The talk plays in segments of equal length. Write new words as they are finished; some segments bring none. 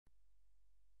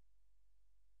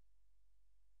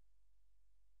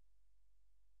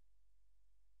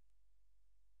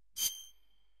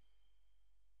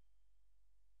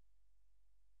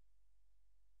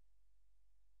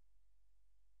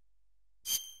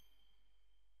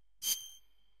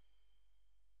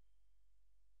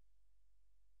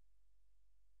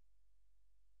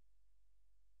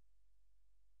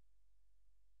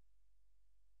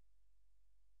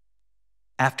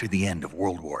After the end of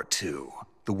World War II,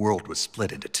 the world was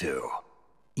split into two,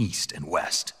 East and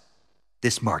West.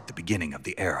 This marked the beginning of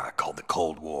the era called the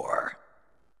Cold War.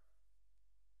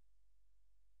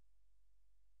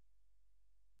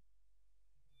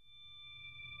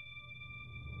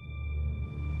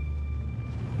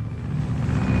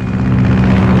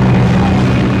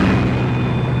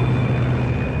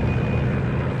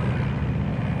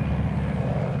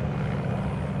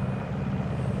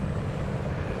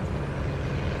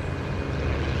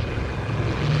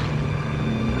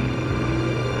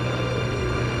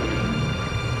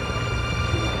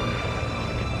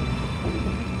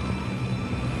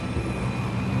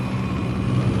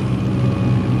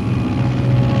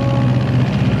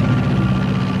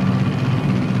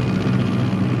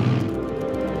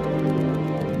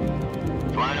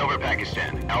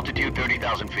 Altitude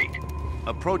 30,000 feet.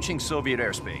 Approaching Soviet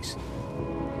airspace.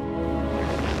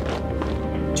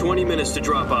 20 minutes to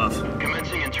drop off.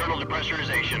 Commencing internal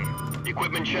depressurization.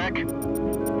 Equipment check.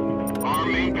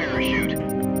 Arm main parachute.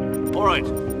 All right.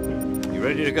 You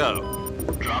ready to go?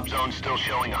 Drop zone still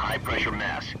showing a high pressure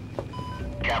mass.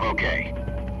 Cav okay.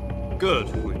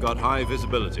 Good. We've got high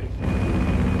visibility.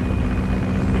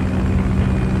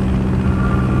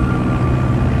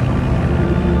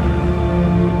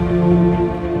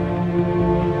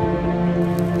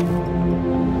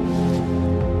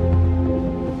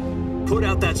 Put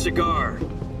out that cigar.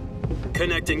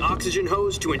 Connecting oxygen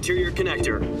hose to interior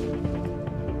connector.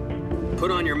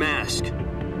 Put on your mask.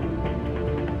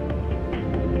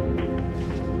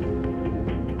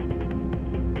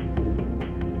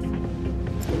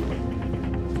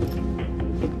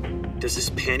 Does this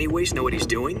panty waste know what he's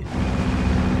doing?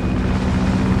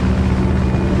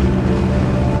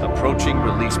 Approaching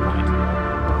release point.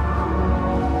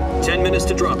 10 minutes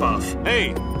to drop off.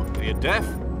 Hey, are you deaf?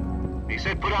 He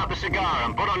said put out the cigar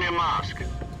and put on your mask.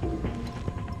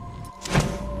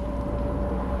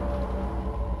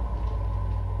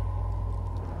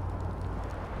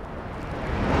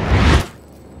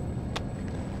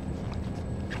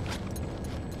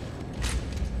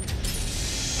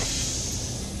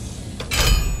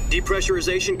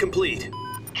 Depressurization complete.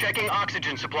 Checking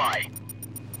oxygen supply.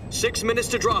 6 minutes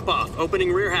to drop off.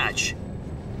 Opening rear hatch.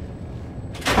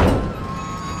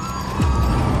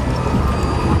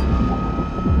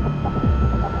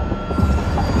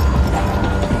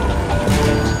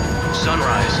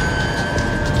 Sunrise.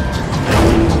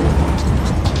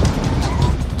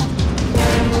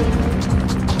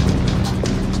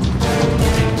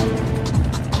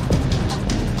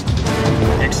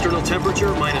 External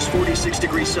temperature minus 46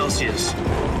 degrees Celsius.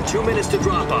 2 minutes to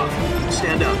drop off.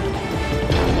 Stand up.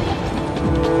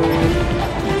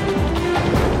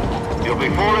 You'll be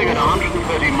falling at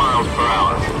 130 miles per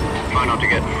hour. Try not to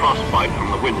get frostbite from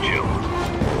the wind chill.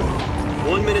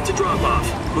 1 minute to drop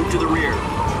off. Move to the rear.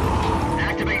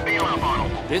 Activate bailout model.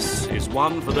 This is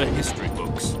one for the history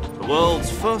books. The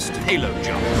world's first halo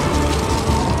jump.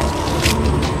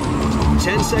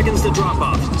 10 seconds to drop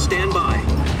off. Stand by.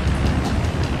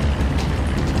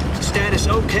 Status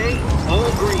okay.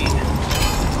 All green.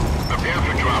 Prepare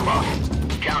for drop off.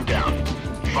 Countdown.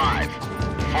 5,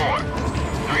 4,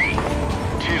 3,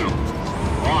 2,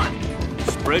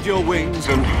 1. Spread your wings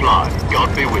And fly.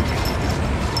 God be with you.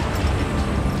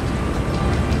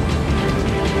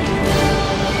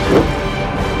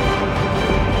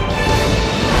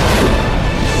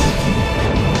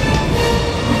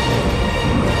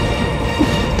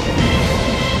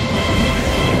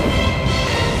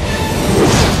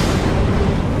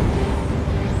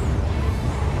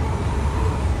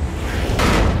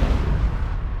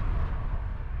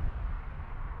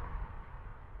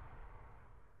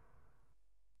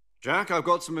 Jack, I've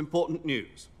got some important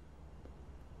news.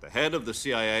 The head of the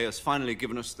CIA has finally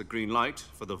given us the green light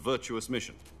for the Virtuous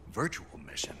mission. Virtual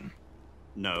mission?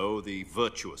 No, the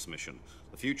Virtuous mission.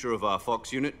 The future of our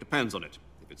Fox unit depends on it.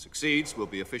 If it succeeds, we'll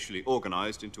be officially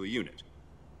organized into a unit.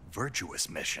 Virtuous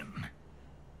mission?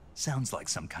 Sounds like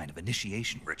some kind of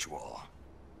initiation ritual.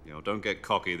 You know, don't get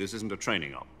cocky. This isn't a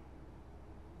training op.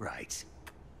 Right.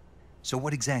 So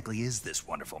what exactly is this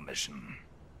wonderful mission?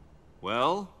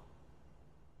 Well,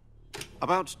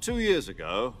 about 2 years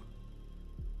ago,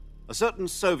 a certain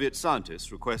Soviet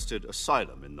scientist requested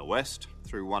asylum in the West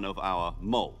through one of our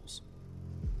moles.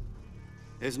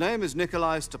 His name is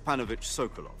Nikolai Stepanovich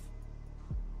Sokolov.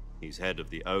 He's head of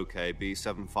the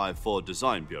OKB-754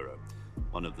 Design Bureau,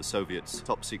 one of the Soviets'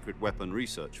 top-secret weapon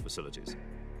research facilities,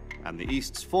 and the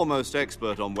East's foremost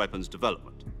expert on weapons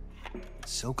development.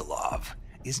 Sokolov?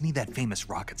 Isn't he that famous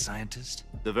rocket scientist?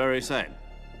 The very same.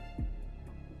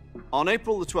 On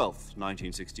April the 12th,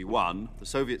 1961, the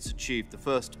Soviets achieved the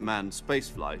first manned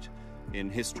spaceflight in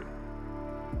history.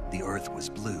 The Earth was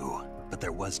blue, but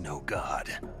there was no God.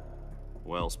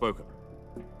 Well spoken.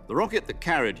 The rocket that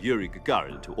carried Yuri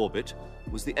Gagarin into orbit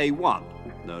was the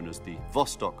A-1, known as the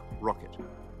Vostok rocket.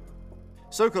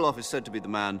 Sokolov is said to be the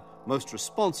man most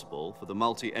responsible for the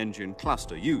multi-engine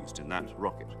cluster used in that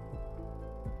rocket.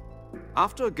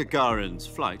 After Gagarin's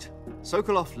flight,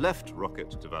 Sokolov left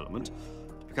rocket development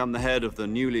to become the head of the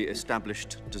newly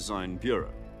established Design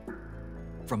Bureau.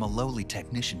 From a lowly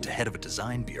technician to head of a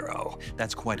design bureau,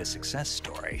 that's quite a success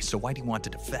story, so why do you want to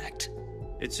defect?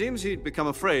 It seems he'd become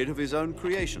afraid of his own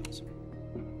creations.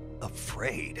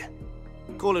 Afraid?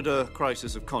 Call it a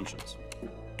crisis of conscience.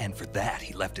 And for that,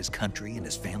 he left his country and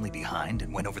his family behind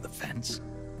and went over the fence?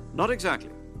 Not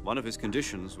exactly. One of his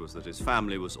conditions was that his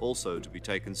family was also to be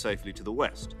taken safely to the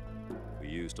west. We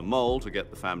used a mole to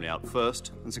get the family out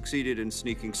first and succeeded in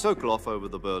sneaking Sokolov over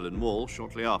the Berlin Wall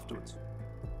shortly afterwards.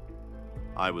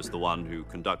 I was the one who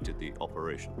conducted the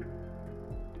operation.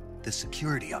 The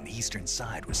security on the eastern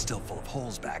side was still full of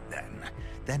holes back then.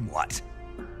 Then what?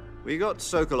 We got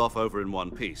Sokolov over in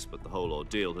one piece, but the whole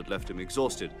ordeal had left him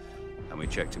exhausted, and we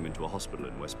checked him into a hospital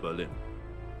in West Berlin.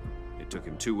 It took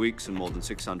him 2 weeks and more than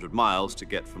 600 miles to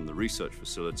get from the research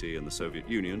facility in the Soviet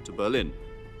Union to Berlin.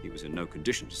 He was in no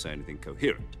condition to say anything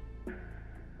coherent.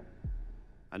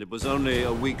 And it was only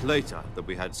a week later that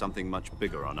we had something much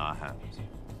bigger on our hands.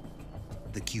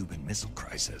 The Cuban Missile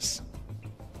Crisis.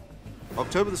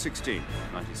 October the 16th,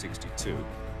 1962,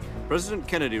 President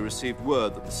Kennedy received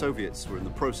word that the Soviets were in the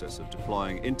process of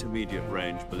deploying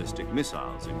intermediate-range ballistic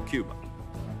missiles in Cuba.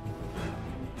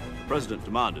 The president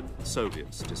demanded that the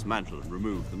Soviets dismantle and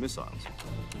remove the missiles.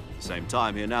 At the same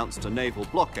time, he announced a naval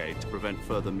blockade to prevent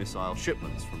further missile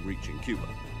shipments from reaching Cuba.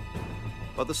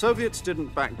 But the Soviets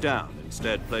didn't back down,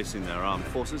 instead placing their armed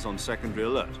forces on secondary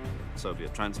alert.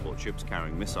 Soviet transport ships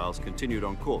carrying missiles continued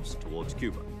on course towards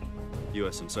Cuba.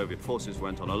 US and Soviet forces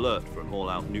went on alert for an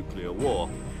all-out nuclear war.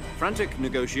 Frantic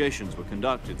negotiations were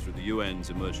conducted through the UN's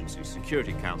Emergency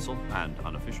Security Council and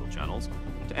unofficial channels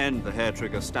to end the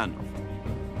hair-trigger standoff.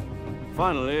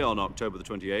 Finally, on October the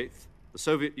 28th, the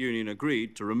Soviet Union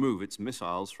agreed to remove its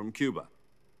missiles from Cuba.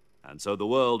 And so the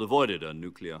world avoided a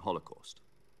nuclear holocaust.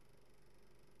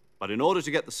 But in order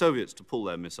to get the Soviets to pull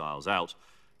their missiles out,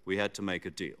 we had to make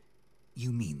a deal.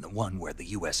 You mean the one where the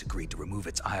US agreed to remove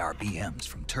its IRBMs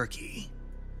from Turkey?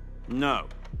 No.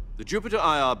 The Jupiter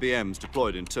IRBMs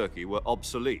deployed in Turkey were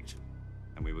obsolete,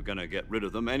 and we were going to get rid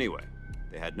of them anyway.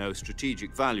 They had no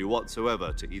strategic value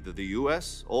whatsoever to either the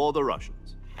US or the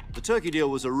Russians. The Turkey deal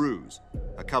was a ruse,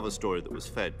 a cover story that was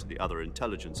fed to the other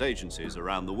intelligence agencies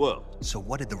around the world. So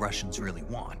what did the Russians really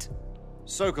want?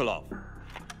 Sokolov.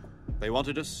 They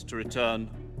wanted us to return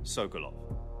Sokolov.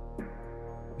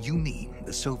 You mean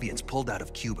the Soviets pulled out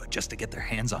of Cuba just to get their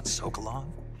hands on Sokolov?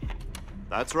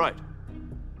 That's right.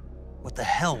 What the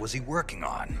hell was he working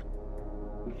on?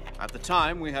 At the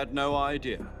time, we had no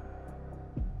idea.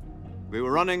 We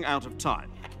were running out of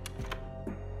time.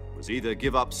 It was either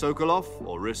give up Sokolov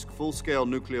or risk full-scale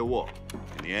nuclear war.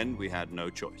 In the end, we had no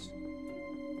choice.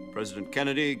 President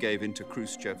Kennedy gave in to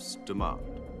Khrushchev's demand.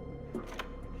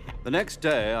 The next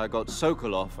day, I got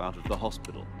Sokolov out of the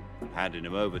hospital, handing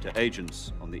him over to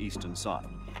agents on the eastern side.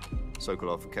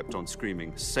 Sokolov kept on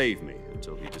screaming, "Save me,"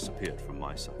 until he disappeared from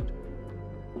my sight.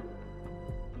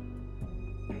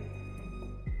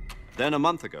 Then, a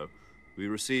month ago, we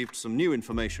received some new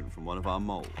information from one of our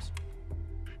moles.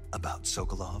 About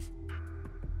Sokolov?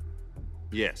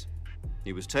 Yes.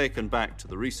 He was taken back to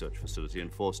the research facility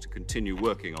and forced to continue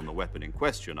working on the weapon in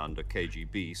question under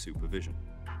KGB supervision.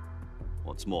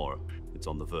 What's more, it's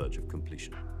on the verge of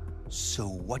completion. So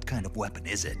what kind of weapon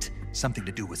is it? Something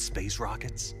to do with space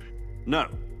rockets? No,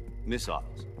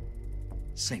 missiles.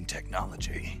 Same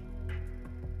technology.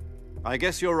 I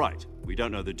guess you're right. We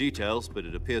don't know the details, but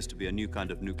it appears to be a new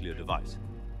kind of nuclear device.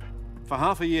 For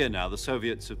half a year now, the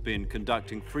Soviets have been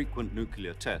conducting frequent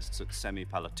nuclear tests at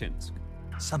Semipalatinsk.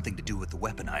 Something to do with the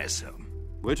weapon, I assume.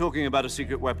 We're talking about a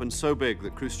secret weapon so big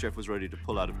that Khrushchev was ready to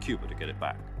pull out of Cuba to get it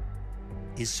back.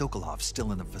 Is Sokolov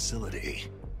still in the facility?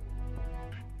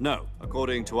 No.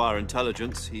 According to our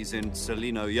intelligence, he's in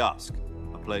Selino-Yarsk,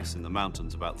 a place in the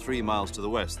mountains about 3 miles to the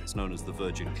west that's known as the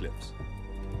Virgin Cliffs.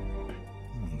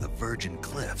 The Virgin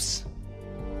Cliffs.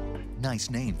 Nice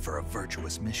name for a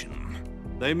virtuous mission.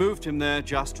 They moved him there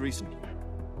just recently.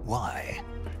 Why?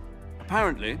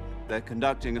 Apparently, they're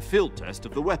conducting a field test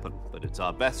of the weapon, but it's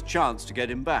our best chance to get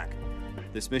him back.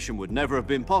 This mission would never have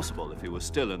been possible if he was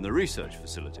still in the research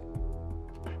facility.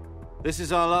 This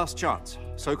is our last chance.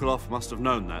 Sokolov must have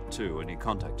known that too when he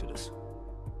contacted us.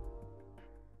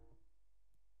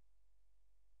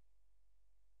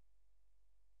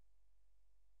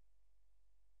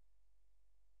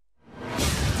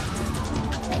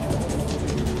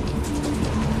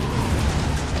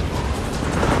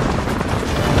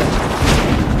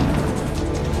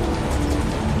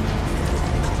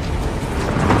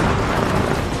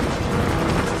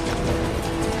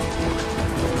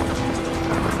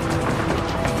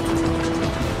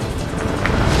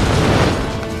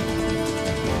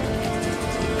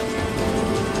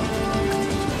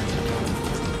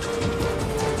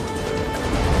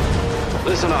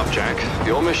 up, Jack.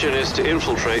 Your mission is to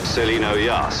infiltrate Selino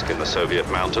Yask in the Soviet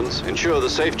mountains, ensure the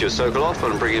safety of Sokolov,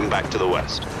 and bring him back to the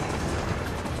West.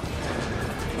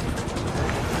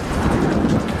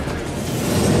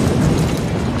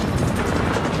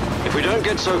 If we don't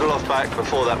get Sokolov back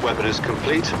before that weapon is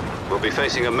complete, we'll be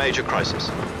facing a major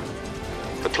crisis.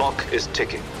 The clock is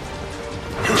ticking.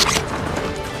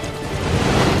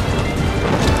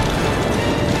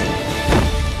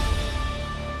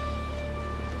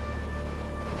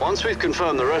 Once we've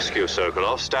confirmed the rescue of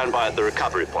Sokolov, stand by at the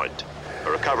recovery point.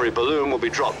 A recovery balloon will be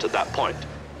dropped at that point.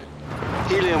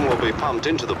 Helium will be pumped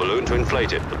into the balloon to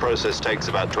inflate it. The process takes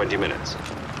about 20 minutes.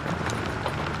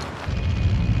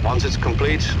 Once it's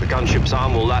complete, the gunship's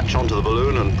arm will latch onto the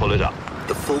balloon and pull it up.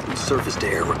 The Fulton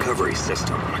surface-to-air recovery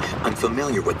system. I'm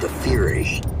familiar with the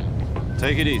theory.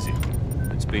 Take it easy.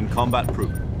 It's been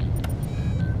combat-proven.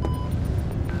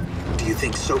 Do you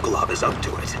think Sokolov is up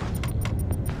to it?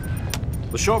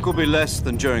 The shock will be less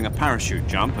than during a parachute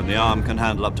jump, and the arm can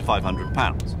handle up to 500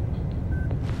 pounds.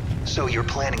 So you're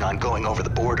planning on going over the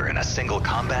border in a single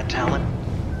combat Talon?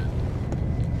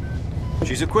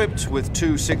 She's equipped with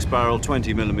two 6-barrel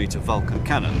 20mm Vulcan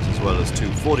cannons, as well as two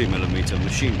 40mm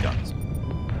machine guns.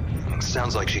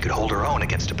 Sounds like she could hold her own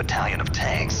against a battalion of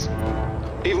tanks.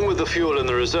 Even with the fuel in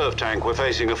the reserve tank, we're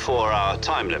facing a 4-hour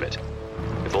time limit.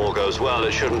 If all goes well,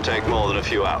 it shouldn't take more than a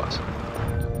few hours.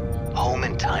 Home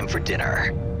in time for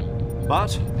dinner.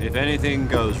 But if anything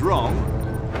goes wrong,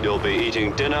 You'll be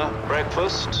eating dinner,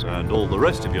 breakfast, and all the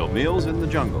rest of your meals in the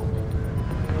jungle.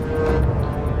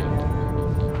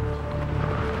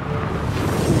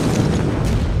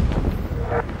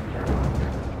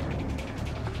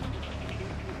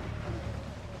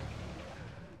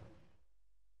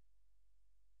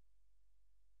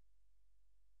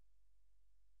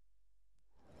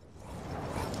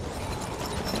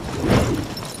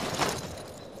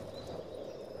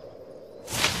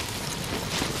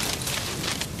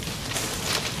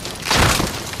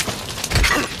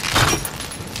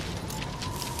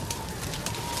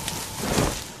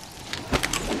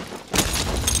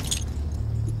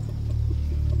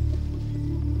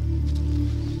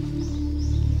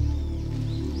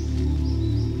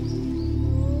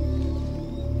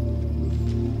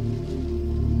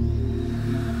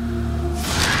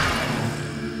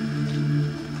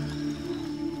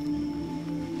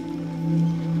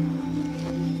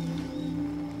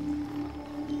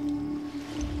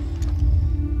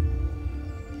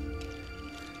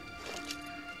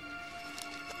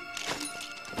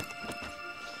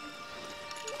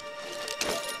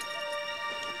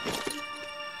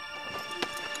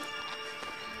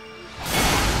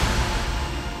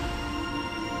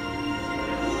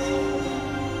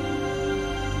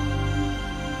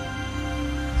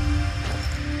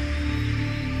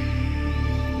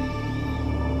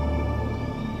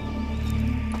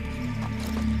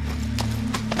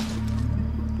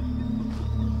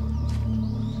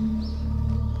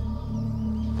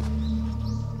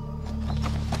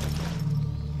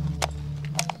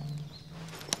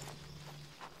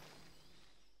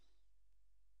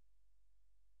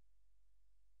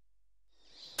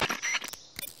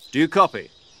 Do you copy?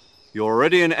 You're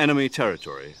already in enemy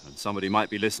territory, and somebody might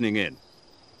be listening in.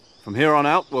 From here on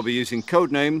out, we'll be using code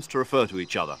names to refer to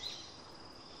each other.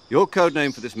 Your code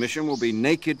name for this mission will be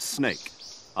Naked Snake.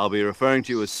 I'll be referring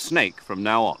to you as Snake from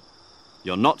now on.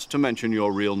 You're not to mention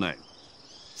your real name.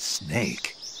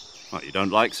 Snake? What, you don't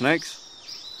like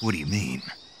snakes? What do you mean?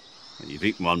 Well, you've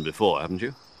eaten one before, haven't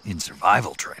you? In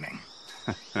survival training.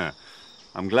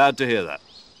 I'm glad to hear that.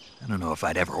 I don't know if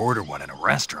I'd ever order one in a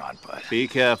restaurant, but... Be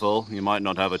careful, you might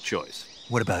not have a choice.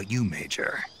 What about you,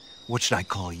 Major? What should I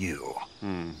call you?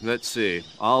 Let's see.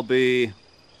 I'll be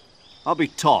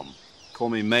Tom. Call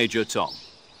me Major Tom.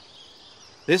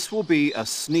 This will be a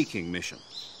sneaking mission.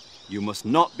 You must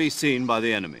not be seen by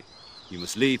the enemy. You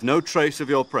must leave no trace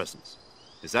of your presence.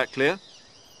 Is that clear?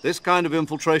 This kind of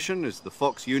infiltration is the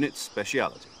Fox unit's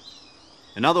speciality.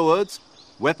 In other words,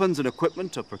 weapons and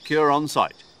equipment are procured on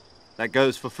site. That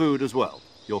goes for food as well.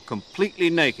 You're completely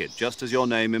naked, just as your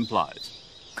name implies.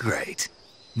 Great.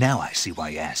 Now I see why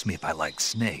you asked me if I like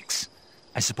snakes.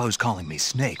 I suppose calling me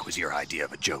Snake was your idea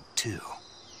of a joke, too.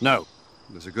 No.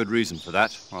 There's a good reason for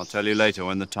that. I'll tell you later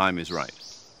when the time is right.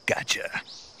 Gotcha.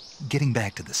 Getting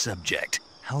back to the subject,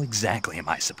 how exactly am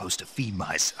I supposed to feed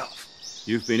myself?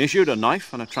 You've been issued a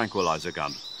knife and a tranquilizer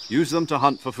gun. Use them to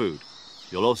hunt for food.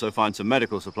 You'll also find some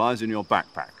medical supplies in your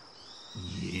backpack.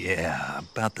 Yeah,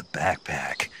 about the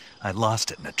backpack. I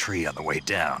lost it in a tree on the way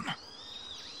down.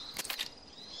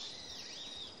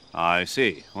 I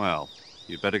see. Well,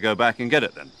 you'd better go back and get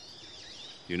it then.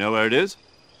 You know where it is?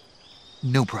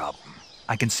 No problem.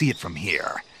 I can see it from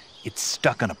here. It's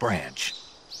stuck on a branch.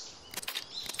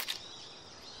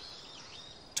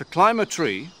 To climb a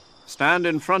tree, stand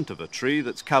in front of a tree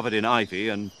that's covered in ivy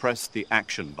and press the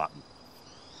action button.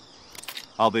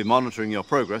 I'll be monitoring your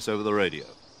progress over the radio.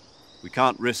 We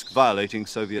can't risk violating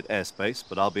Soviet airspace,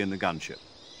 but I'll be in the gunship.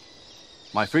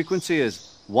 My frequency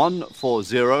is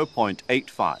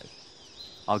 140.85.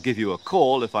 I'll give you a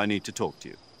call if I need to talk to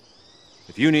you.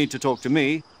 If you need to talk to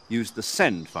me, use the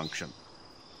send function.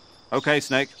 Okay,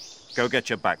 Snake, go get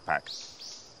your backpack.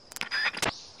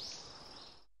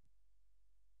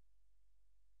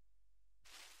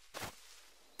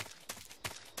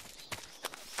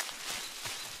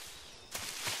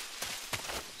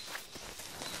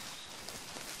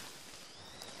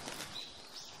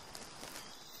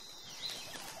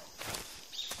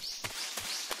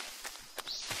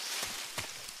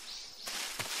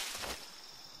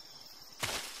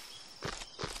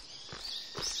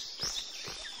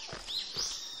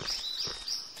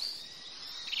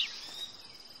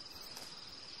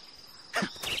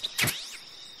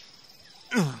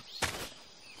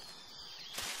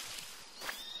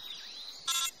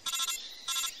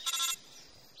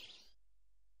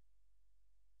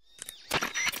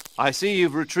 I see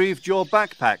you've retrieved your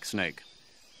backpack, Snake.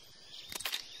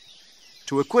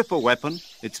 To equip a weapon,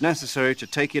 it's necessary to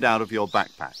take it out of your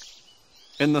backpack.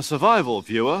 In the survival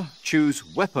viewer, choose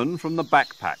Weapon from the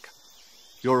backpack.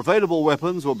 Your available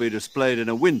weapons will be displayed in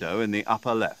a window in the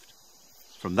upper left.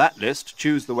 From that list,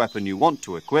 choose the weapon you want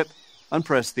to equip and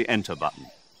press the Enter button.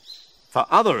 For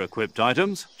other equipped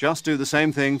items, just do the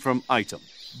same thing from Item.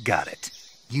 Got it.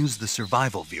 Use the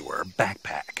survival viewer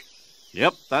backpack.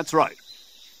 Yep, that's right.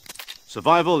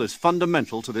 Survival is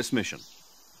fundamental to this mission.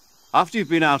 After you've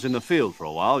been out in the field for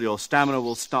a while, your stamina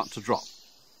will start to drop.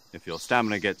 If your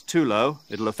stamina gets too low,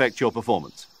 it'll affect your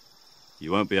performance.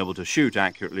 You won't be able to shoot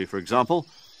accurately, for example,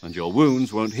 and your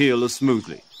wounds won't heal as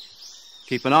smoothly.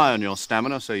 Keep an eye on your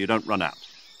stamina so you don't run out.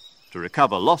 To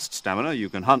recover lost stamina, you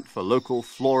can hunt for local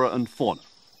flora and fauna.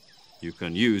 You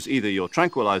can use either your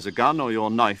tranquilizer gun or your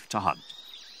knife to hunt.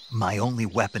 My only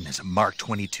weapon is a Mark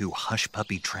 22 Hush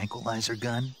Puppy tranquilizer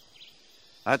gun?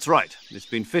 That's right. It's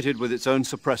been fitted with its own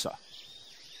suppressor.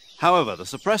 However, the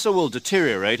suppressor will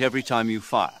deteriorate every time you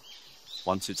fire.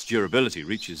 Once its durability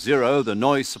reaches 0, the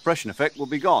noise suppression effect will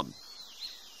be gone.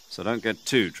 So don't get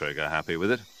too trigger-happy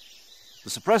with it. The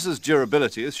suppressor's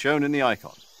durability is shown in the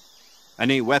icon.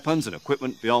 Any weapons and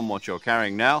equipment beyond what you're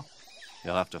carrying now,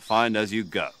 you'll have to find as you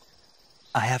go.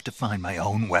 I have to find my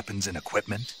own weapons and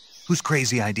equipment? Whose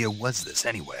crazy idea was this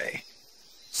anyway?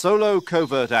 Solo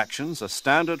covert actions are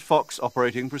standard Fox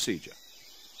operating procedure.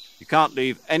 You can't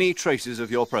leave any traces of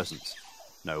your presence.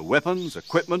 No weapons,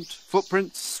 equipment,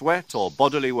 footprints, sweat, or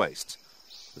bodily waste.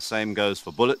 The same goes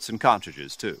for bullets and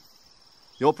cartridges, too.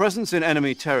 Your presence in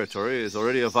enemy territory is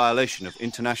already a violation of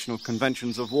international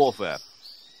conventions of warfare.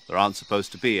 There aren't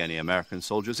supposed to be any American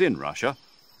soldiers in Russia.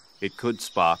 It could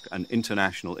spark an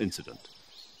international incident.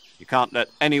 You can't let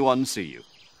anyone see you.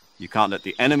 You can't let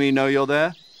the enemy know you're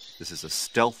there. This is a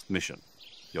stealth mission.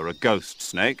 You're a ghost,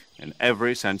 Snake, in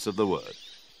every sense of the word.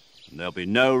 And there'll be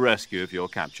no rescue if you're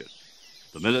captured.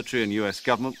 The military and US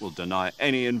government will deny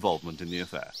any involvement in the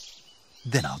affair.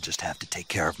 Then I'll just have to take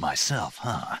care of myself,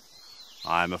 huh?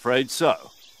 I'm afraid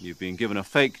so. You've been given a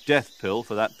fake death pill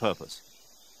for that purpose.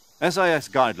 SIS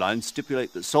guidelines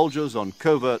stipulate that soldiers on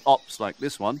covert ops like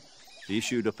this one be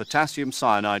issued a potassium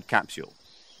cyanide capsule.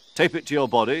 Tape it to your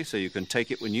body so you can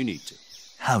take it when you need to.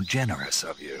 How generous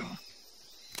of you.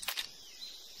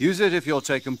 Use it if you're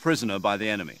taken prisoner by the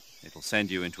enemy. It'll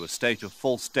send you into a state of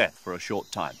false death for a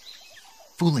short time.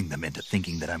 Fooling them into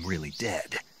thinking that I'm really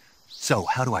dead. So,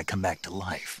 how do I come back to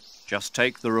life? Just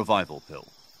take the revival pill.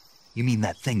 You mean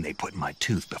that thing they put in my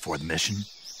tooth before the mission?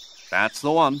 That's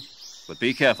the one. But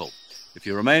be careful. If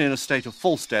you remain in a state of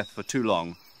false death for too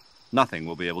long, nothing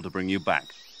will be able to bring you back.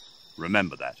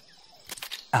 Remember that.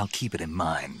 I'll keep it in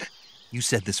mind. You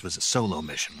said this was a solo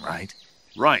mission, right?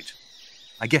 Right.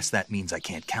 I guess that means I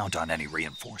can't count on any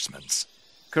reinforcements.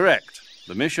 Correct.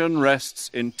 The mission rests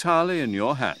entirely in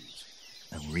your hands.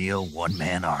 A real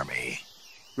one-man army.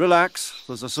 Relax.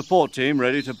 There's a support team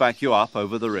ready to back you up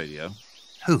over the radio.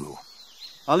 Who?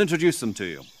 I'll introduce them to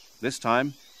you. This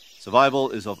time,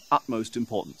 survival is of utmost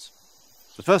importance.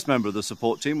 The first member of the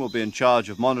support team will be in charge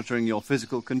of monitoring your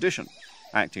physical condition,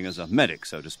 acting as a medic,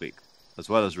 so to speak, as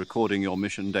well as recording your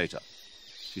mission data.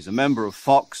 She's a member of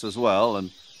Fox as well,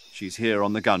 and she's here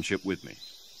on the gunship with me.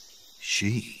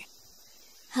 She?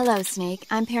 Hello, Snake.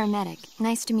 I'm paramedic.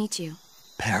 Nice to meet you.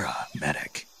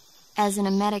 Paramedic? As in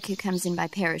a medic who comes in by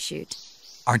parachute.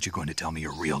 Aren't you going to tell me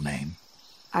your real name?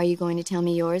 Are you going to tell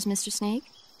me yours, Mr. Snake?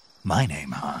 My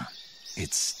name, huh?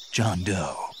 It's John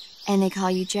Doe. And they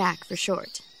call you Jack for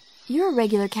short. You're a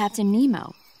regular Captain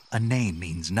Nemo. A name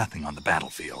means nothing on the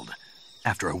battlefield.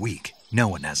 After a week, no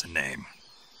one has a name.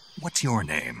 What's your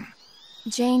name?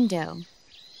 Jane Doe.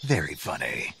 Very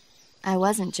funny. I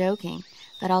wasn't joking,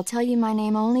 but I'll tell you my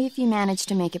name only if you manage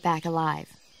to make it back alive.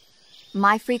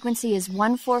 My frequency is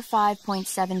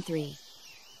 145.73.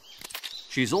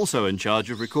 She's also in charge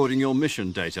of recording your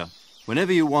mission data.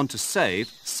 Whenever you want to save,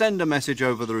 send a message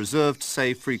over the reserved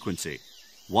save frequency,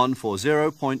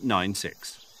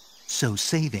 140.96. So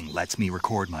saving lets me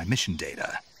record my mission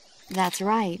data. That's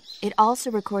right. It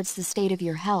also records the state of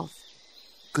your health.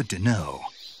 Good to know.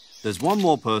 There's one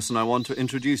more person I want to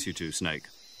introduce you to, Snake.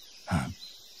 Huh?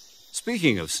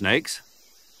 Speaking of snakes,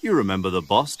 you remember the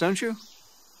boss, don't you?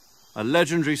 A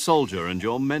legendary soldier and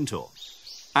your mentor.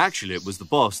 Actually, it was the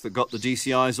boss that got the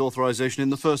DCI's authorization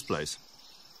in the first place.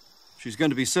 She's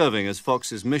going to be serving as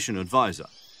Fox's mission advisor.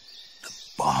 The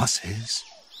boss is?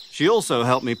 She also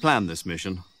helped me plan this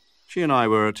mission. She and I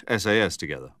were at SAS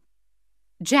together.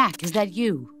 Jack, is that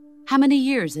you? How many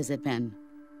years has it been?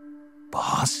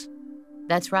 Boss?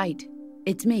 That's right.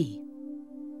 It's me.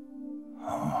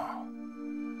 Oh.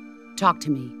 Talk to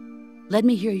me. Let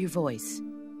me hear your voice.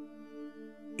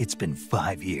 It's been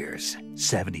 5 years,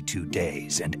 72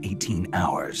 days, and 18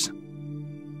 hours.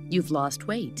 You've lost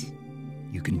weight.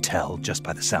 You can tell just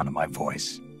by the sound of my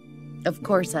voice. Of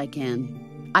course I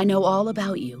can. I know all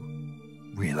about you.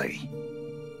 Really?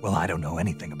 Well, I don't know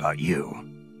anything about you.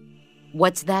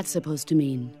 What's that supposed to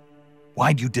mean?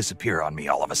 Why'd you disappear on me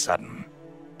all of a sudden?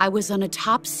 I was on a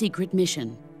top-secret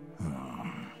mission.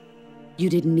 You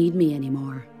didn't need me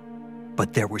anymore.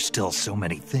 But there were still so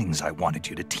many things I wanted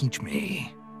you to teach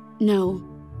me. No,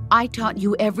 I taught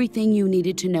you everything you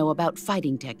needed to know about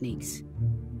fighting techniques.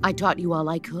 I taught you all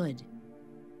I could.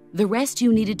 The rest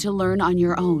you needed to learn on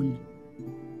your own.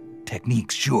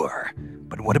 Techniques, sure.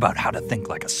 But what about how to think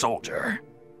like a soldier?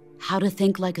 How to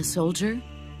think like a soldier?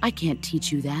 I can't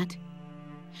teach you that.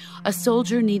 A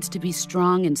soldier needs to be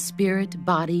strong in spirit,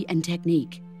 body, and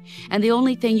technique. And the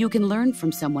only thing you can learn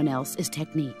from someone else is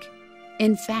technique.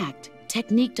 In fact,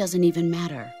 technique doesn't even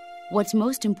matter. What's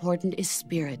most important is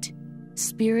spirit.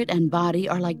 Spirit and body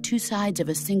are like two sides of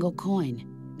a single coin.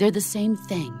 They're the same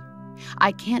thing.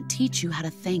 I can't teach you how to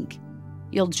think.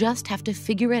 You'll just have to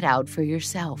figure it out for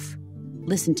yourself.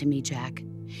 Listen to me, Jack.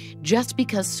 Just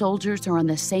because soldiers are on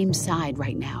the same side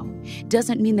right now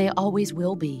doesn't mean they always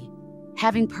will be.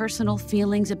 Having personal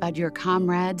feelings about your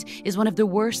comrades is one of the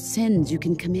worst sins you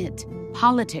can commit.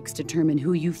 Politics determine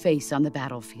who you face on the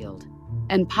battlefield.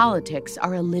 And politics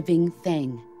are a living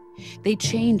thing. They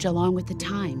change along with the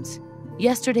times.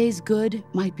 Yesterday's good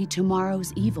might be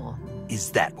tomorrow's evil.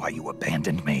 Is that why you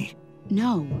abandoned me?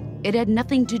 No, it had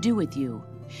nothing to do with you.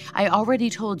 I already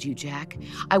told you, Jack.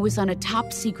 I was on a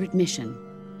top-secret mission.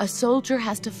 A soldier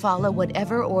has to follow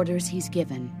whatever orders he's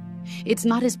given. It's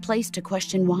not his place to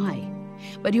question why.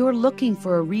 But you're looking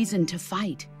for a reason to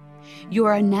fight. You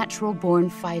are a natural-born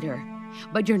fighter,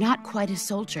 but you're not quite a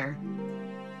soldier.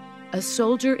 A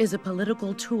soldier is a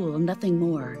political tool, nothing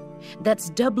more. That's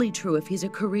doubly true if he's a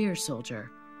career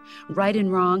soldier. Right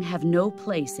and wrong have no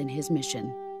place in his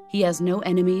mission. He has no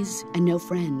enemies and no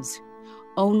friends.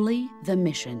 Only the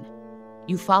mission.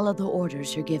 You follow the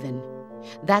orders you're given.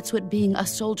 That's what being a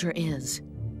soldier is.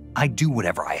 I do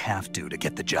whatever I have to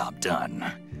get the job done.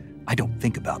 I don't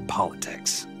think about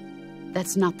politics.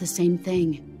 That's not the same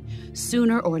thing.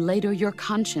 Sooner or later, your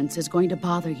conscience is going to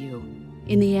bother you.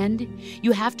 In the end,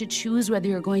 you have to choose whether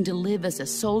you're going to live as a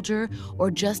soldier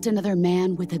or just another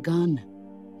man with a gun.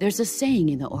 There's a saying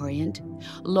in the Orient,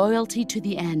 loyalty to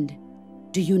the end.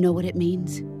 Do you know what it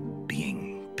means?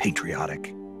 Being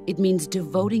patriotic. It means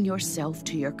devoting yourself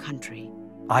to your country.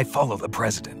 I follow the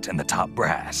president and the top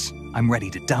brass. I'm ready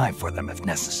to die for them if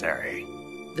necessary.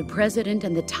 The president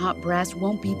and the top brass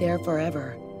won't be there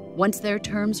forever. Once their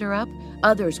terms are up,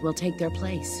 others will take their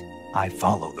place. I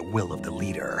follow the will of the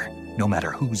leader, no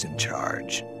matter who's in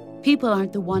charge. People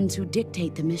aren't the ones who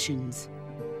dictate the missions.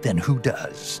 Then who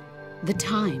does? The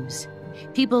times.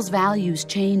 People's values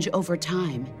change over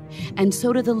time, and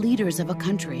so do the leaders of a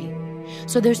country.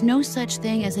 So there's no such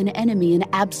thing as an enemy in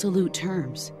absolute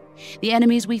terms. The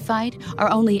enemies we fight are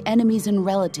only enemies in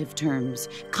relative terms,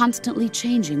 constantly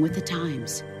changing with the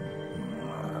times.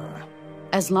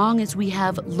 As long as we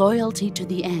have loyalty to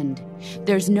the end,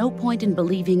 there's no point in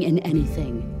believing in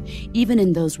anything, even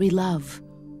in those we love.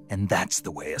 And that's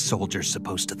the way a soldier's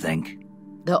supposed to think?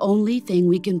 The only thing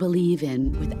we can believe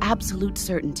in with absolute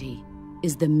certainty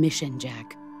is the mission,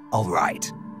 Jack. All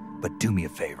right, but do me a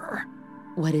favor.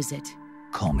 What is it?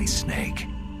 Call me Snake.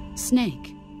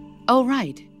 Snake? Oh,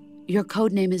 right. Your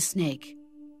code name is Snake.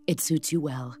 It suits you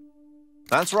well.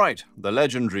 That's right. The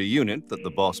legendary unit that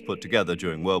the boss put together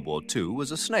during World War II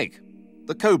was a snake.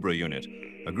 The Cobra unit,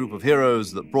 a group of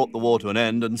heroes that brought the war to an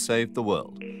end and saved the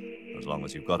world. As long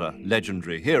as you've got a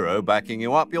legendary hero backing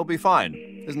you up, you'll be fine.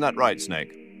 Isn't that right,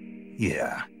 Snake?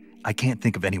 Yeah, I can't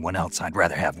think of anyone else I'd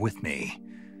rather have with me.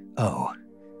 Oh,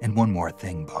 and one more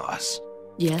thing, boss.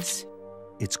 Yes?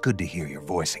 It's good to hear your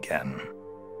voice again.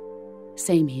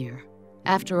 Same here.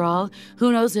 After all,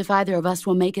 who knows if either of us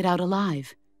will make it out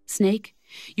alive? Snake,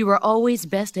 you are always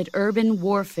best at urban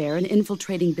warfare and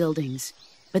infiltrating buildings.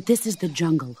 But this is the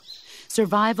jungle.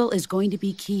 Survival is going to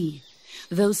be key.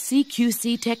 Those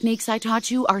CQC techniques I taught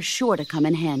you are sure to come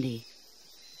in handy.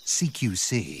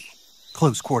 CQC?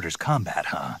 Close quarters combat,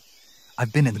 huh?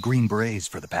 I've been in the Green Berets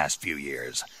for the past few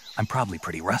years. I'm probably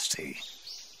pretty rusty.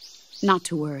 Not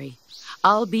to worry.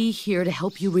 I'll be here to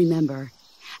help you remember.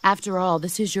 After all,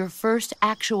 this is your first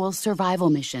actual survival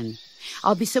mission.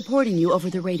 I'll be supporting you over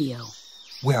the radio.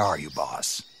 Where are you,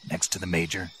 boss? Next to the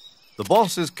Major? The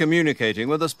boss is communicating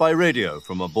with us by radio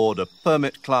from aboard a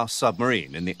Permit-class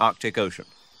submarine in the Arctic Ocean.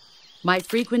 My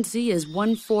frequency is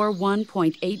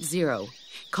 141.80.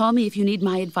 Call me if you need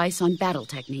my advice on battle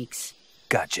techniques.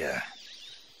 Gotcha.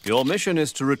 Your mission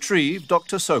is to retrieve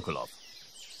Dr. Sokolov.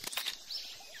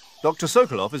 Dr.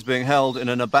 Sokolov is being held in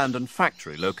an abandoned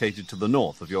factory located to the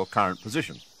north of your current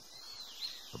position.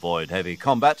 Avoid heavy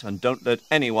combat and don't let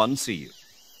anyone see you.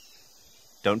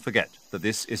 Don't forget that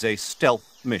this is a stealth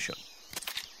mission.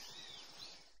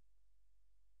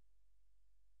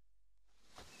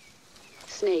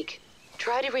 Snake,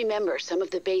 try to remember some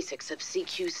of the basics of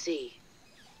CQC.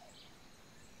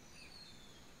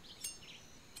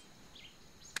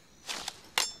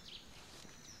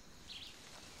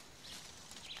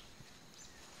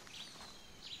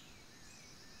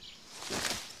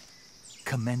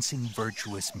 Commencing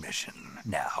virtuous mission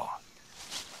now.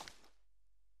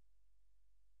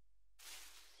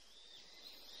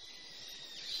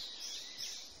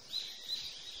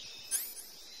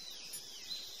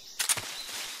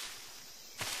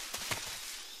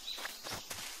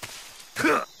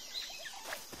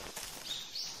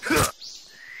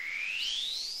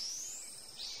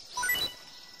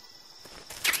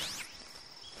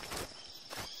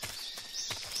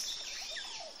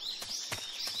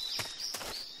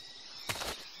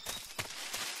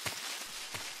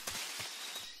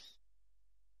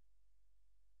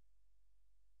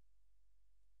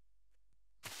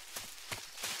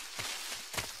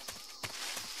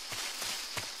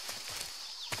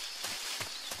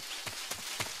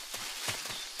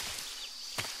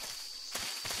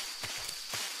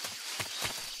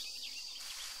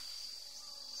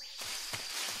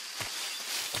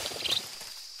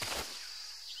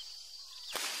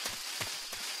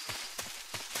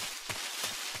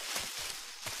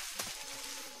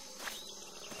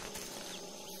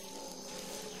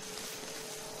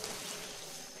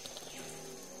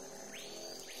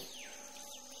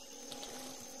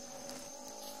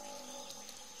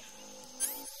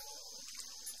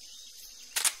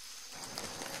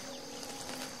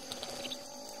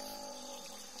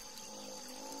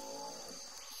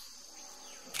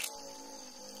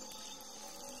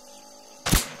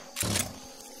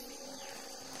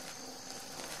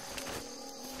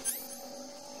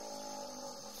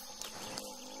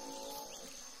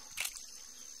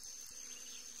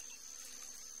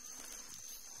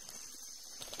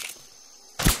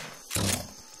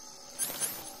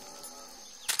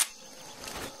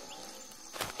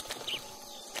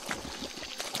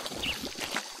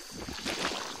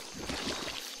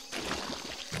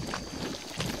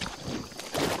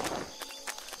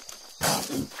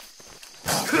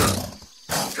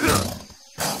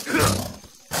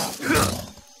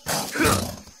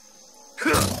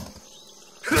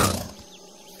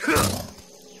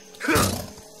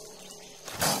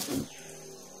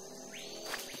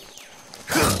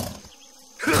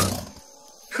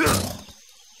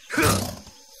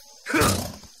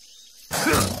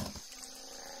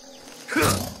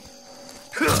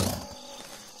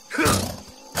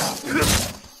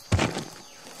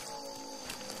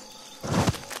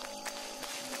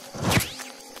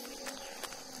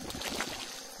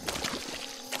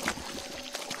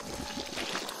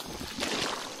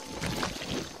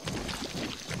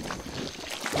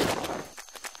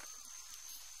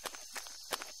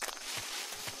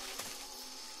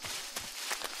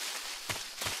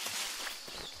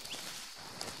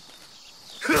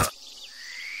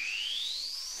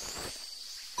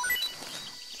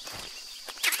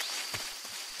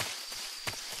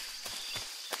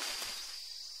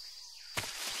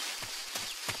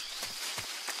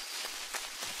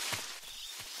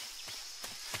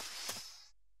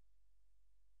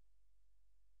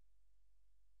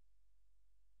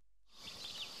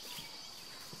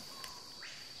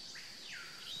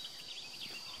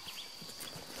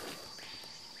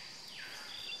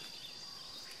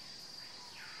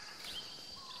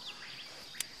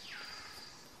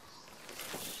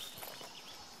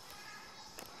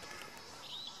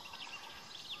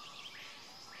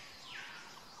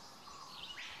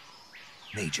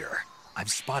 Major.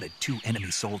 I've spotted 2 enemy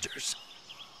soldiers.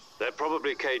 They're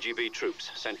probably KGB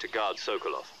troops sent to guard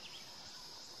Sokolov.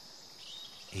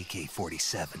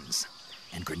 AK-47s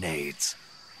and grenades.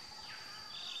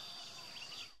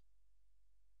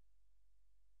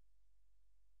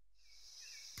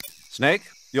 Snake,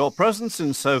 your presence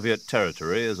in Soviet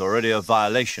territory is already a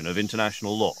violation of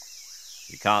international law.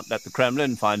 You can't let the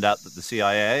Kremlin find out that the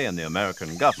CIA and the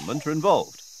American government are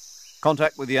involved.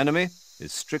 Contact with the enemy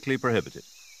is strictly prohibited.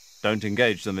 Don't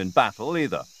engage them in battle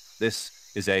either. This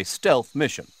is a stealth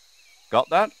mission. Got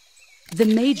that? The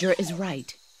Major is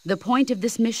right. The point of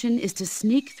this mission is to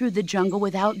sneak through the jungle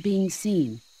without being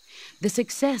seen. The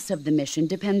success of the mission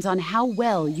depends on how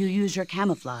well you use your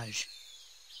camouflage.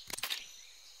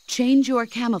 Change your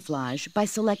camouflage by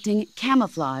selecting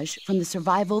Camouflage from the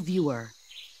Survival Viewer.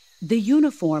 The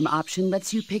Uniform option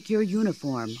lets you pick your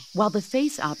uniform, while the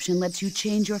Face option lets you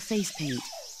change your face paint.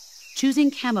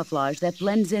 Choosing camouflage that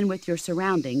blends in with your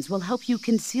surroundings will help you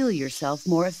conceal yourself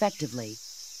more effectively.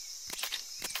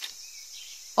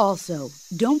 Also,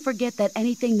 don't forget that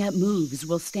anything that moves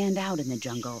will stand out in the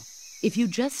jungle. If you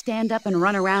just stand up and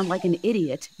run around like an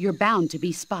idiot, you're bound to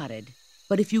be spotted.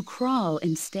 But if you crawl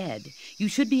instead, you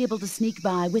should be able to sneak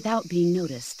by without being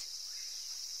noticed.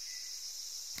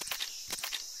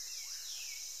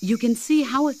 You can see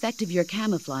how effective your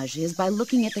camouflage is by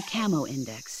looking at the Camo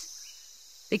Index.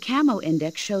 The Camo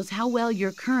Index shows how well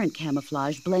your current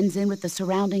camouflage blends in with the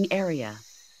surrounding area.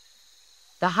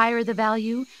 The higher the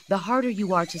value, the harder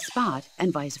you are to spot,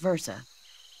 and vice versa.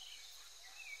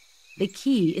 The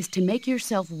key is to make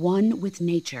yourself one with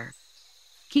nature.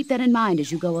 Keep that in mind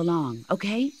as you go along,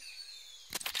 okay?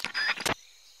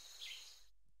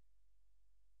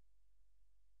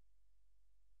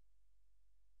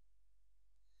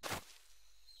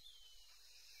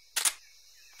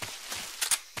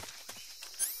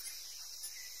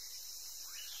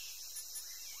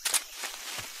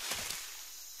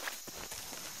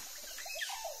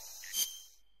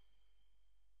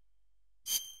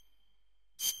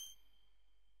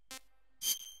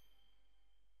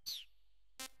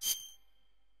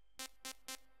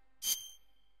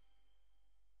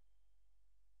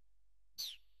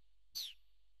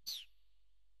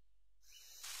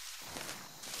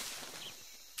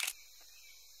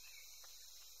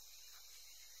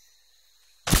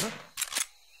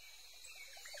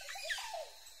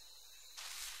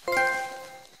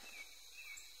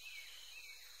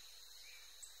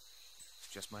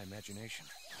 Just my imagination.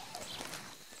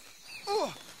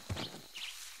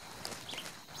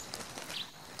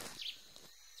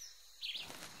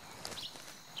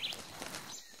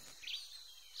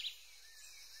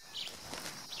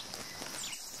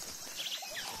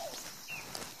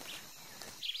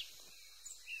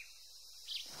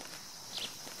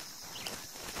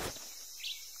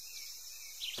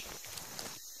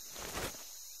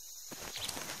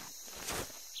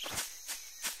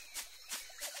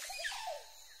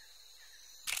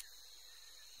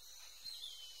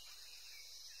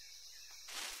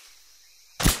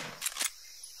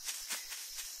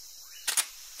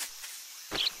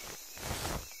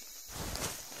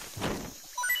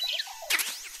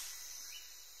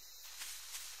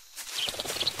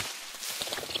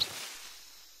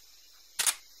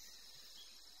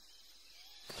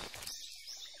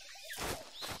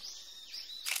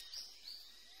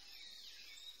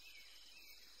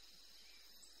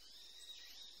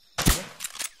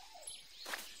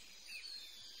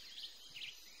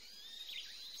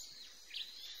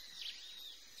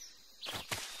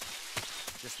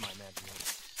 Just my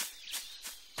imagination.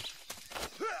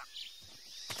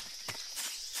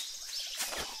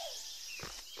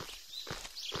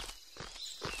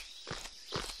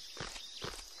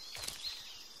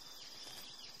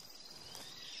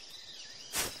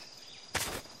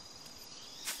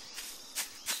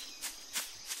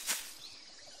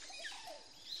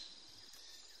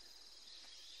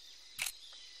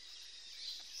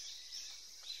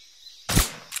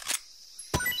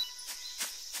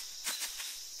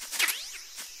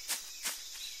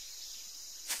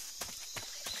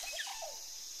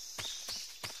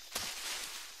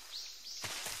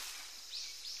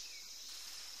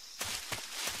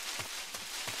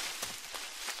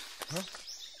 Huh?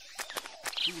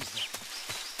 Who was that?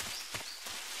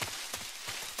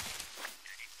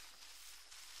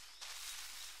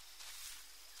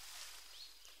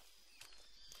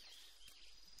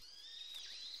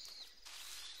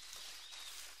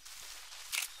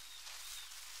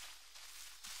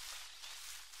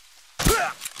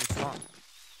 What's wrong?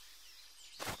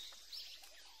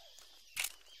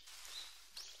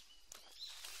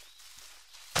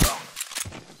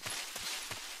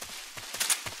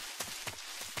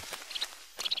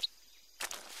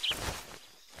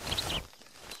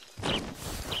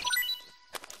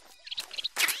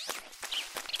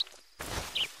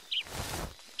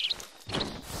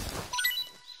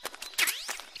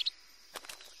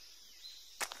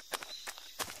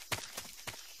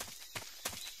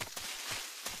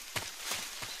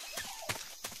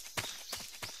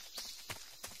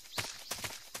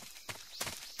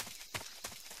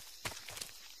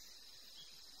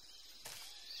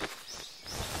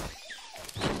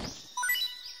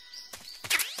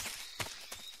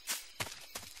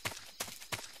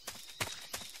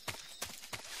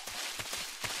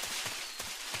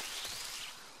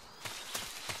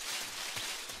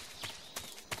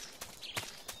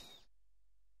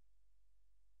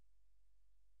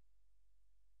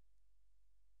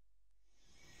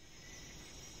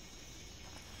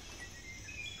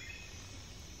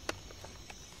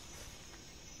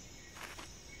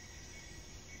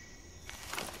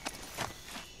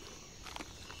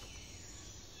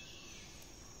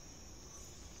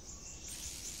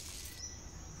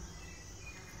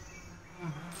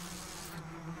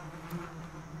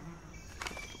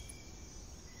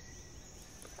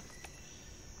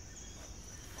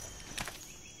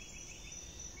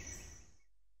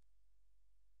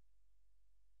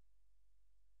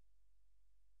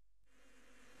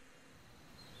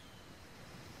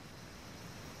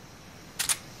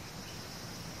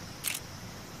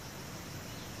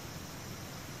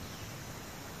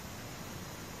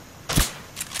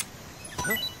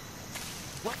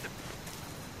 What the?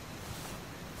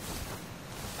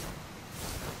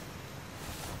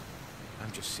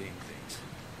 I'm just seeing things.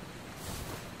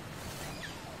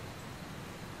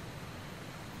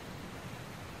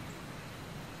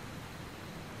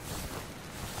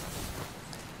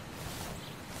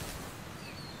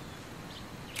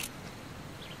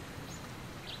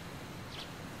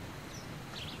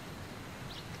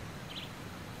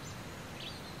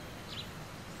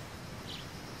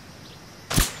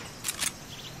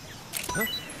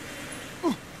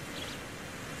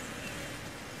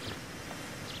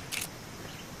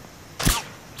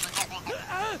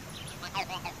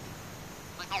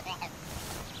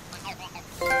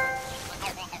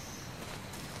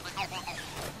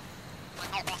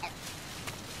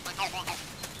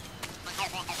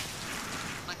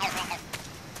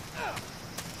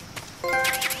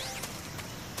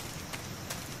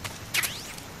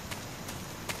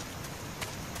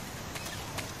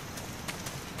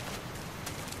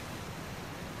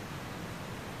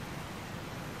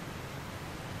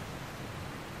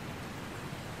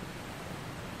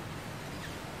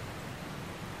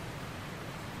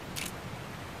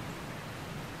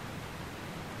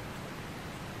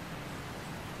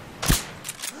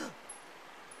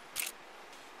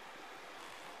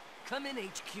 Come in,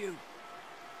 HQ.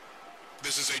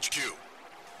 This is HQ.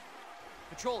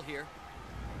 Patrol here.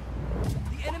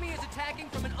 The enemy is attacking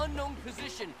from an unknown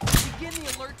position. Begin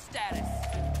the alert status.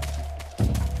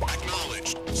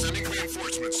 Acknowledged. Sending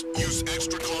reinforcements. Use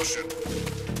extra caution.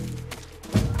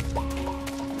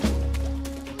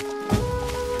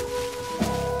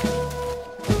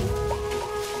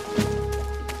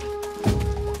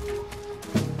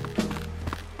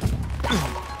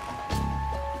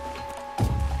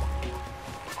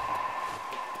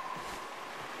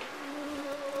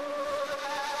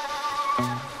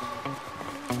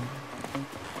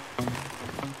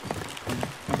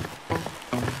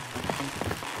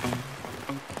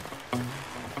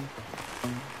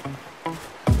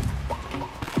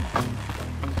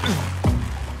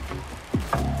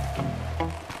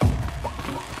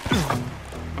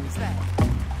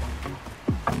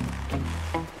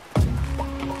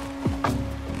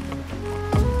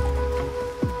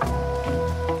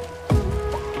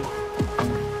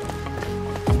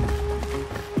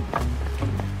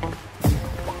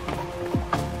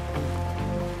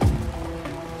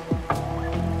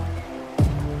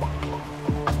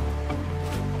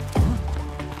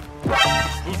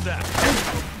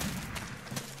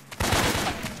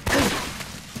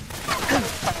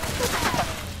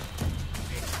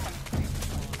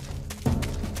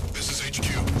 This is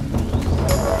HQ.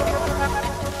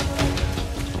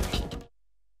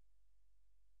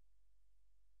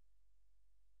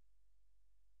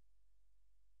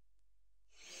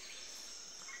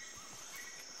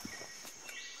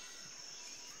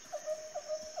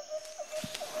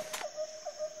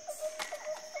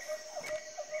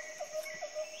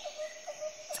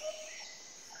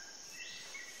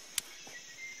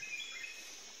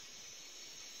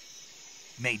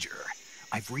 Major,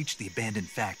 I've reached the abandoned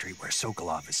factory where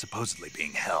Sokolov is supposedly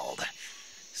being held.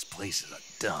 This place is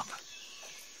a dump.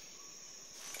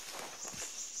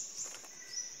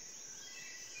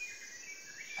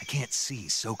 I can't see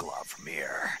Sokolov from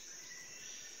here.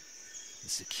 The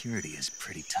security is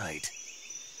pretty tight.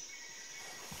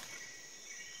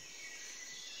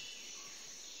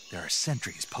 There are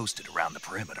sentries posted around the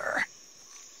perimeter.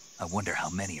 I wonder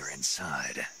how many are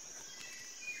inside.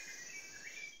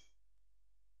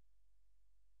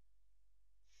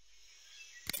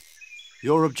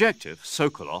 Your objective,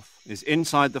 Sokolov, is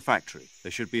inside the factory.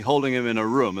 They should be holding him in a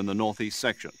room in the northeast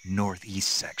section. Northeast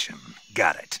section.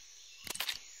 Got it.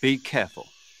 Be careful.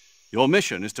 Your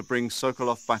mission is to bring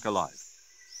Sokolov back alive.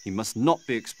 He must not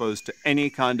be exposed to any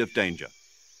kind of danger.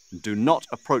 Do not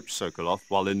approach Sokolov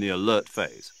while in the alert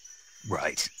phase.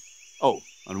 Right. Oh,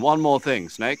 and one more thing,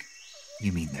 Snake.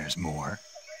 You mean there's more?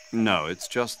 No, it's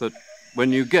just that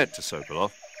when you get to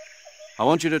Sokolov, I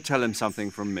want you to tell him something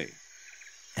from me.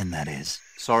 And that is?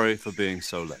 Sorry for being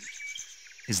so late.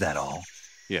 Is that all?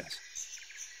 Yes.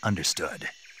 Understood.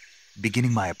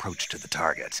 Beginning my approach to the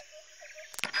target.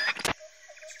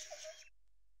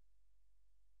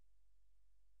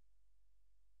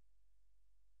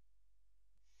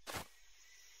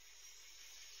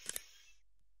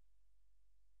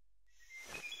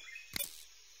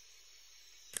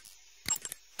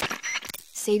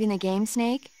 Saving the game,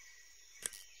 Snake?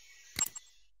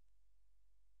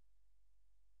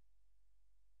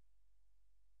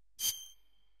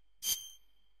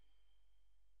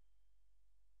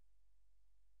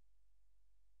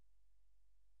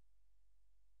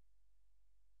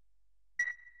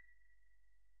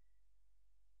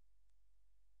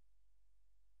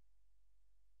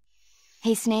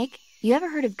 Hey, Snake, you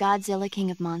ever heard of Godzilla, King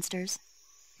of Monsters?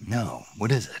 No,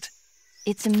 what is it?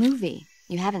 It's a movie.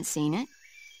 You haven't seen it?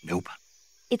 Nope.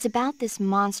 It's about this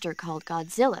monster called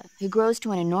Godzilla, who grows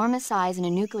to an enormous size in a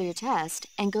nuclear test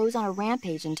and goes on a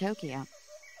rampage in Tokyo.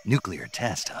 Nuclear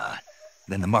test, huh?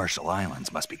 Then the Marshall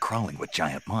Islands must be crawling with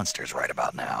giant monsters right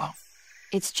about now.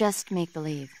 It's just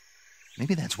make-believe.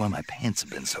 Maybe that's why my pants have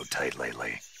been so tight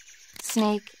lately.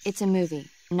 Snake, it's a movie,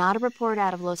 not a report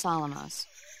out of Los Alamos.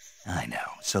 I know.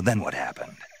 So then what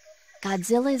happened?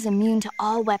 Godzilla is immune to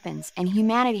all weapons, and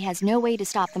humanity has no way to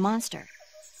stop the monster.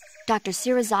 Dr.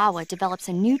 Shirazawa develops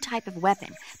a new type of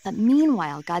weapon, but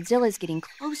meanwhile, Godzilla is getting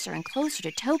closer and closer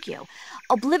to Tokyo,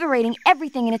 obliterating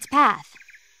everything in its path.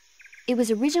 It was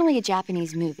originally a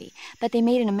Japanese movie, but they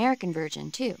made an American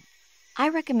version, too. I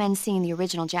recommend seeing the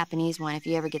original Japanese one if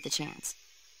you ever get the chance.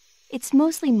 It's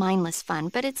mostly mindless fun,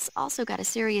 but it's also got a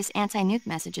serious anti-nuke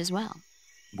message as well.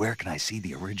 Where can I see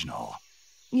the original?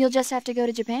 You'll just have to go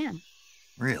to Japan.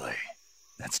 Really?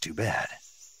 That's too bad.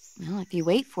 Well, if you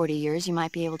wait 40 years, you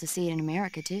might be able to see it in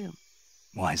America, too.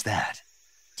 Why's that?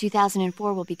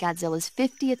 2004 will be Godzilla's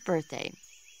 50th birthday.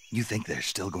 You think they're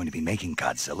still going to be making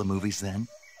Godzilla movies then?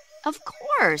 Of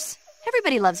course!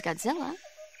 Everybody loves Godzilla.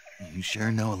 You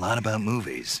sure know a lot about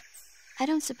movies. I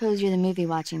don't suppose you're the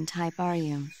movie-watching type, are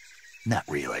you? Not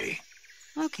really.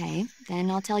 Okay, then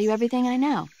I'll tell you everything I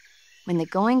know. When the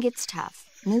going gets tough,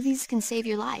 movies can save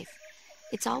your life.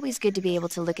 It's always good to be able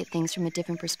to look at things from a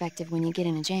different perspective when you get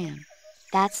in a jam.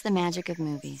 That's the magic of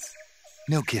movies.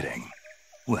 No kidding.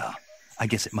 Well, I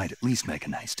guess it might at least make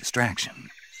a nice distraction.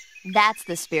 That's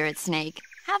the spirit, Snake.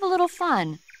 Have a little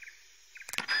fun.